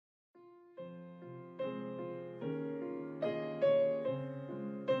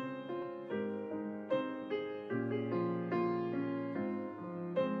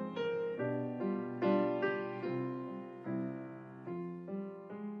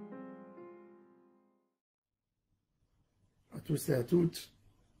tous et à toutes.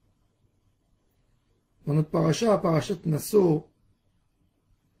 Dans notre parashat Nassau,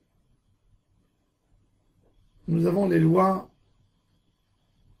 nous avons les lois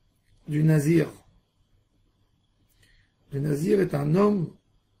du Nazir. Le Nazir est un homme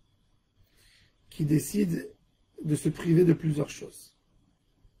qui décide de se priver de plusieurs choses.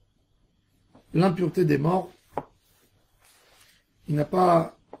 L'impureté des morts. Il n'a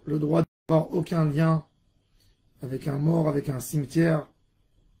pas le droit d'avoir aucun lien avec un mort, avec un cimetière.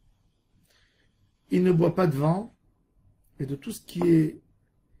 Il ne boit pas de vin et de tout ce qui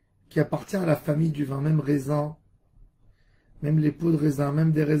appartient à la famille du vin, même raisin, même les peaux de raisin,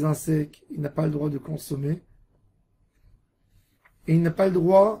 même des raisins secs, il n'a pas le droit de consommer. Et il n'a pas le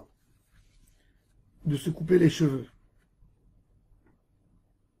droit de se couper les cheveux.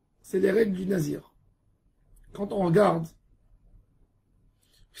 C'est les règles du Nazir. Quand on regarde,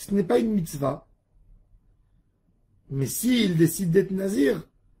 ce n'est pas une mitzvah. Mais s'il décide d'être Nazir,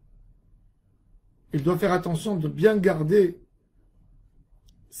 il doit faire attention de bien garder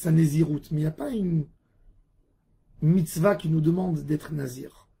sa Naziroute. Mais il n'y a pas une mitzvah qui nous demande d'être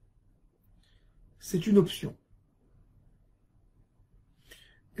Nazir. C'est une option.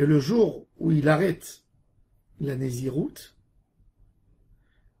 Et le jour où il arrête la Naziroute,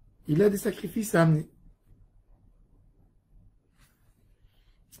 il a des sacrifices à amener.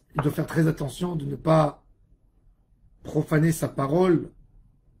 Il doit faire très attention de ne pas profaner sa parole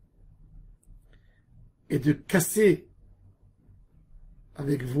et de casser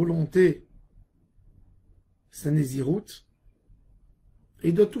avec volonté sa Naziroute. Et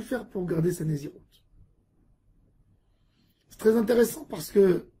il doit tout faire pour garder sa Naziroute. C'est très intéressant parce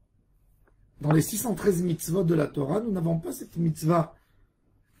que dans les 613 mitzvot de la Torah, nous n'avons pas cette mitzvah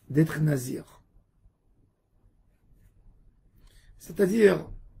d'être Nazir. C'est-à-dire,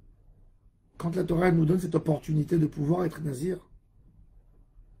 quand la Torah nous donne cette opportunité de pouvoir être Nazir,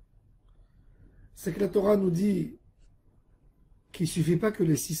 c'est que la Torah nous dit qu'il ne suffit pas que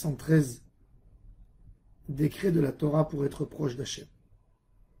les 613 décrets de la Torah pour être proche d'Hachem.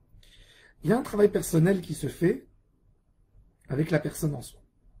 Il y a un travail personnel qui se fait avec la personne en soi.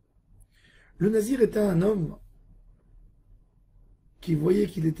 Le Nazir était un homme qui voyait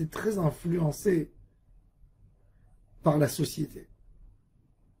qu'il était très influencé par la société,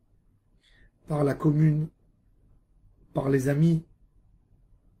 par la commune, par les amis.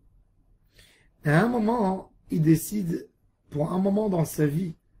 Et à un moment, il décide, pour un moment dans sa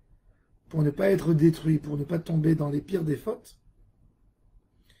vie, pour ne pas être détruit, pour ne pas tomber dans les pires des fautes,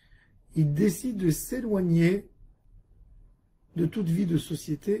 il décide de s'éloigner de toute vie de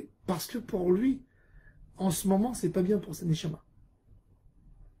société, parce que pour lui, en ce moment, c'est pas bien pour sa neshama.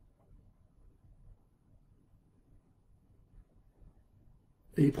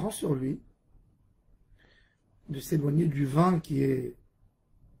 Et il prend sur lui de s'éloigner du vin qui est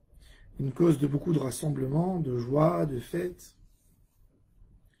une cause de beaucoup de rassemblements, de joie, de fêtes.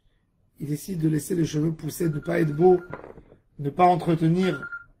 Il décide de laisser les cheveux pousser, de ne pas être beau, ne pas entretenir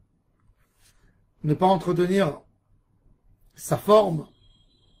sa forme.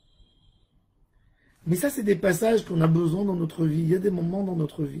 Mais ça, c'est des passages qu'on a besoin dans notre vie. Il y a des moments dans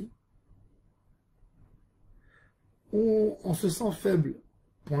notre vie où on se sent faible,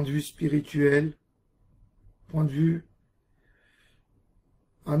 point de vue spirituel, point de vue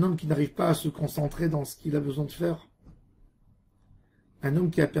un homme qui n'arrive pas à se concentrer dans ce qu'il a besoin de faire, un homme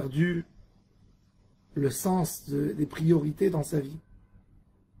qui a perdu le sens des priorités dans sa vie.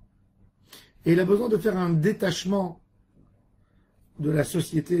 Et il a besoin de faire un détachement de la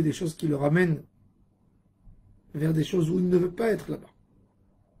société, des choses qui le ramènent vers des choses où il ne veut pas être là-bas.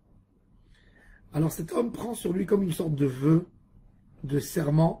 Alors cet homme prend sur lui comme une sorte de vœu, de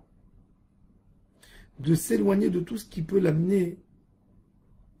serment, de s'éloigner de tout ce qui peut l'amener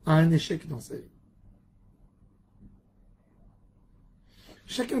à un échec dans sa vie.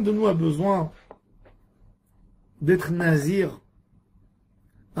 Chacun de nous a besoin d'être nazir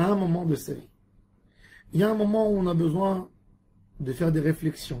à un moment de sa vie. Il y a un moment où on a besoin de faire des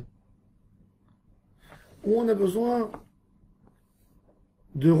réflexions, où on a besoin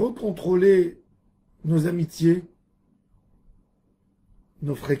de recontrôler nos amitiés,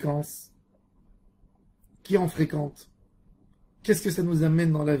 nos fréquences, qui en fréquente, qu'est-ce que ça nous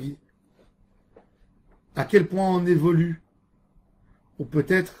amène dans la vie, à quel point on évolue, ou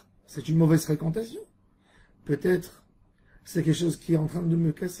peut-être c'est une mauvaise fréquentation, peut-être c'est quelque chose qui est en train de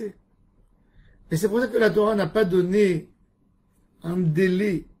me casser. Et c'est pour ça que la Torah n'a pas donné un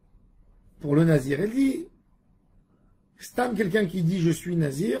délai pour le nazir. Elle dit, c'est quelqu'un qui dit je suis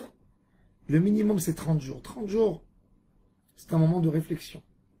nazir, le minimum c'est 30 jours. 30 jours, c'est un moment de réflexion.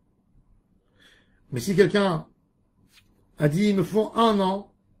 Mais si quelqu'un a dit, il me faut 1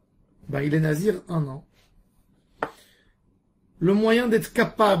 an, ben, il est nazir 1 an. Le moyen d'être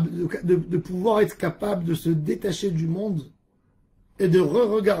capable, de pouvoir être capable de se détacher du monde et de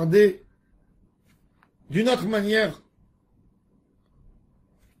re-regarder d'une autre manière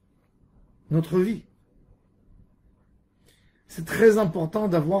notre vie. C'est très important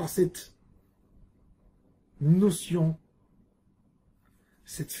d'avoir cette notion,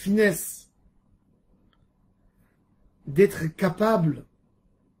 cette finesse, d'être capable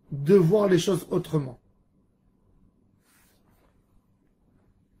de voir les choses autrement.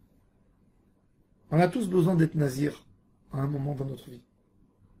 On a tous besoin d'être nazir à un moment dans notre vie.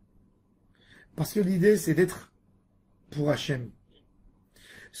 Parce que l'idée, c'est d'être pour Hachem.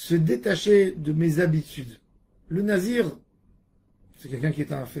 Se détacher de mes habitudes. Le nazir, c'est quelqu'un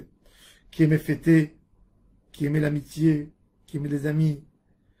qui aimait fêter, qui aimait l'amitié, qui aimait les amis,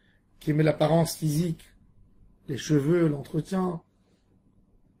 qui aimait l'apparence physique, les cheveux, l'entretien,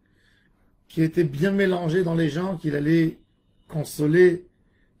 qui était bien mélangé dans les gens, qu'il allait consoler,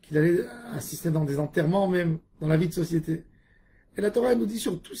 qu'il allait assister dans des enterrements même, dans la vie de société. Et la Torah nous dit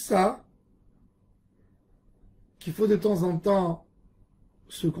sur tout ça qu'il faut de temps en temps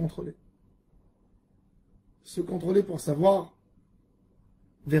se contrôler. Se contrôler pour savoir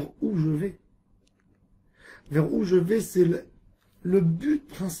vers où je vais. Vers où je vais, c'est le but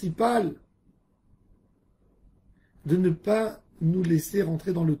principal de ne pas nous laisser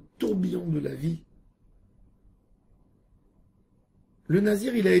rentrer dans le tourbillon de la vie. Le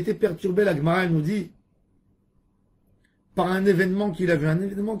nazir, il a été perturbé, la Gemara nous dit, par un événement qu'il a vu, un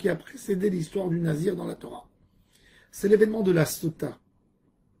événement qui a précédé l'histoire du nazir dans la Torah. C'est l'événement de la sota.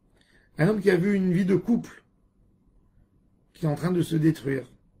 Un homme qui a vu une vie de couple qui est en train de se détruire.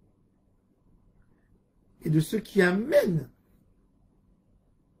 Et de ce qui amène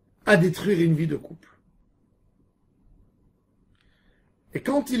à détruire une vie de couple. Et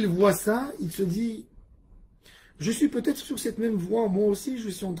quand il voit ça, il se dit, je suis peut-être sur cette même voie, moi aussi je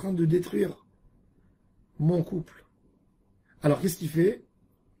suis en train de détruire mon couple. Alors qu'est-ce qu'il fait?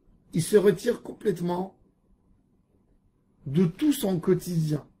 Il se retire complètement de tout son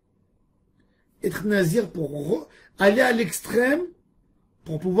quotidien. Être nazir pour aller à l'extrême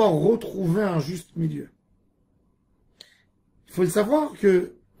pour pouvoir retrouver un juste milieu. Il faut le savoir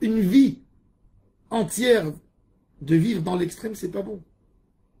que une vie entière de vivre dans l'extrême, c'est pas bon.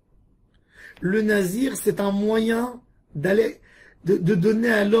 Le nazir, c'est un moyen d'aller, de donner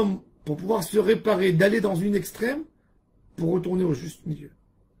à l'homme pour pouvoir se réparer, d'aller dans une extrême pour retourner au juste milieu.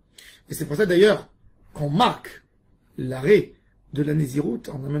 Et c'est pour ça d'ailleurs qu'on marque l'arrêt de la Néziroute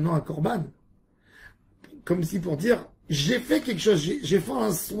en amenant un korban. Comme si pour dire, j'ai fait quelque chose, j'ai fait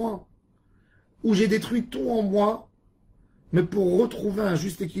un soin où j'ai détruit tout en moi, mais pour retrouver un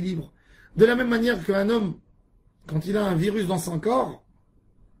juste équilibre. De la même manière qu'un homme, quand il a un virus dans son corps,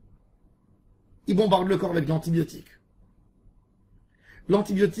 il bombarde le corps avec de l'antibiotique.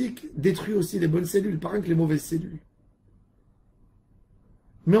 L'antibiotique détruit aussi les bonnes cellules, pareil que les mauvaises cellules.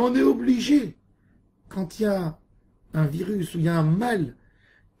 Mais on est obligé, quand il y a un virus ou il y a un mal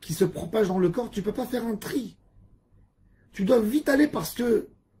qui se propage dans le corps, tu ne peux pas faire un tri. Tu dois vite aller parce que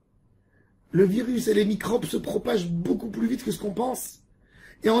le virus et les microbes se propagent beaucoup plus vite que ce qu'on pense.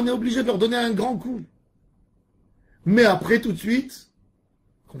 Et on est obligé de leur donner un grand coup. Mais après, tout de suite,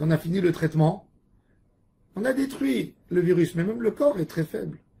 quand on a fini le traitement, on a détruit le virus, mais même le corps est très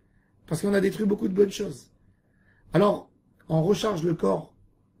faible. Parce qu'on a détruit beaucoup de bonnes choses. Alors, on recharge le corps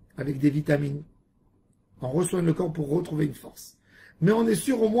avec des vitamines. On reçoit le corps pour retrouver une force. Mais on est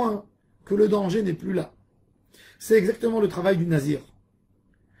sûr au moins que le danger n'est plus là. C'est exactement le travail du nazir.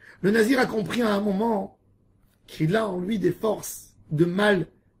 Le nazir a compris à un moment qu'il a en lui des forces de mal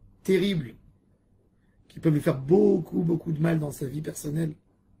terribles qui peuvent lui faire beaucoup de mal dans sa vie personnelle,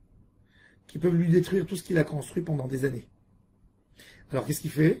 qui peuvent lui détruire tout ce qu'il a construit pendant des années. Alors qu'est-ce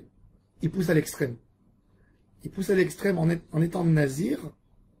qu'il fait? Il pousse à l'extrême. Il pousse à l'extrême en étant nazir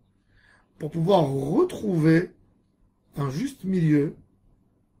pour pouvoir retrouver un juste milieu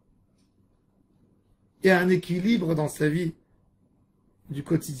et un équilibre dans sa vie du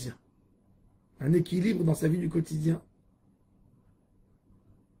quotidien. Un équilibre dans sa vie du quotidien.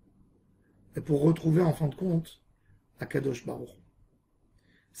 Et pour retrouver en fin de compte Akadosh Baruch.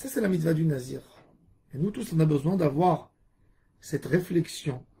 Ça, c'est la mitzvah du nazir. Et nous tous, on a besoin d'avoir cette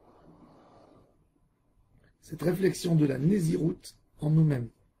réflexion de la néziroute en nous-mêmes.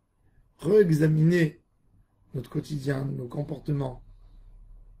 Réexaminer notre quotidien, nos comportements,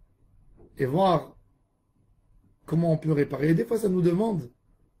 et voir comment on peut réparer. Et des fois, ça nous demande,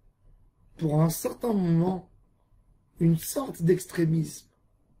 pour un certain moment, une sorte d'extrémisme.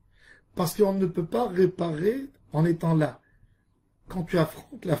 Parce qu'on ne peut pas réparer en étant là. quand tu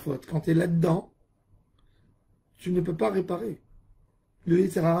affrontes la faute, quand tu es là-dedans, tu ne peux pas réparer. Le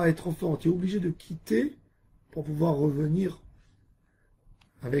Iyar est trop fort, tu es obligé de quitter pour pouvoir revenir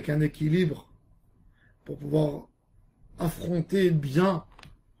avec un équilibre, pour pouvoir affronter bien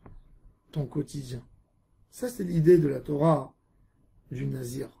ton quotidien. Ça, c'est l'idée de la Torah du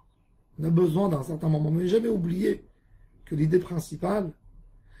Nazir. On a besoin d'un certain moment, mais jamais oublier que l'idée principale,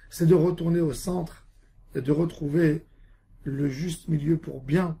 c'est de retourner au centre et de retrouver le juste milieu pour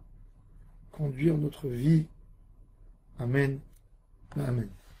bien conduire notre vie. Amen. Amen.